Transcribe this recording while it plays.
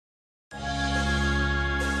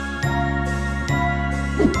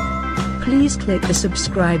Please click the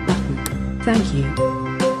subscribe button. Thank you.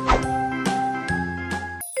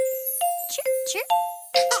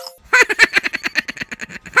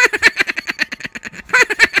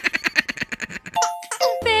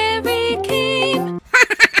 Fairy came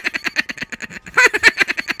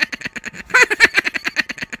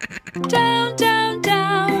down, down,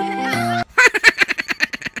 down.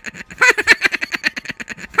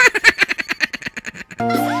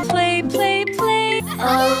 Play, play, play.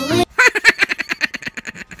 Oh,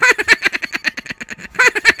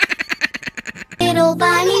 little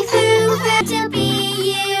bunny Foo Foo to be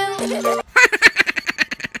you.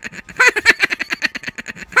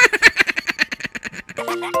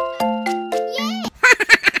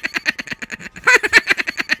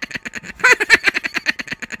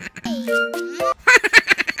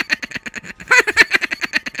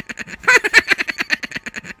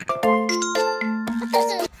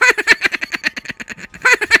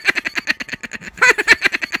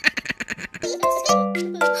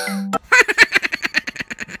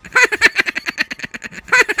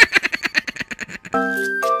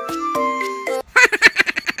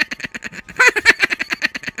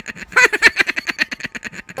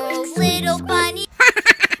 Little bunny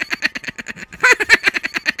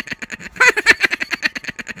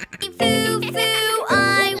Foo Foo,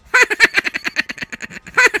 I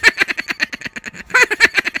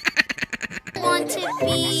want to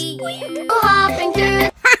be you. Hopping through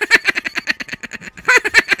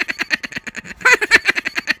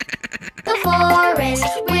the forest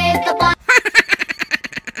with the bunny.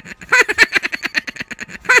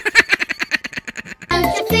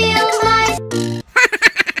 It feels like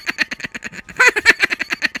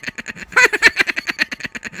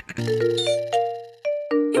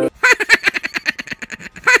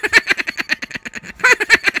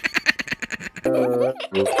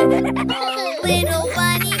little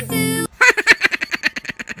bunny Foo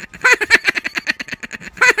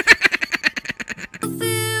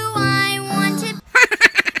Foo, I want to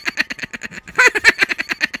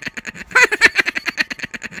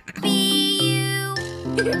be you.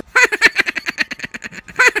 Yeah.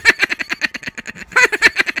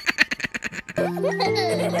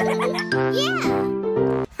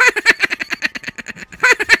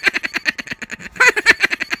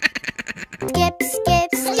 Skip, skip,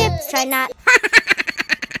 skip, try not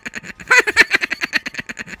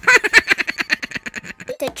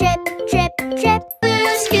to trip, trip, trip.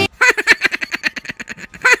 Skip.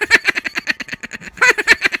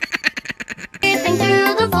 Skipping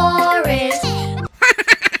through the forest.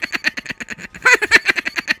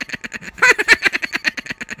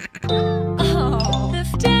 Oh, the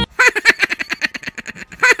step.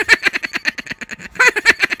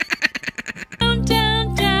 Down,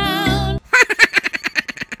 down, down.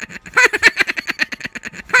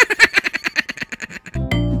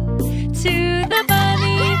 To the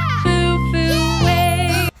bunny Foo Foo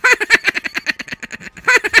way.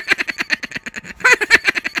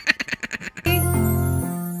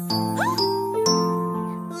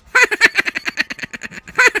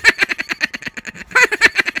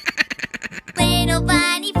 Little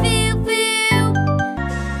bunny Foo Foo.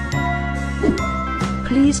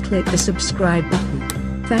 Please click the subscribe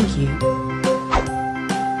button. Thank you.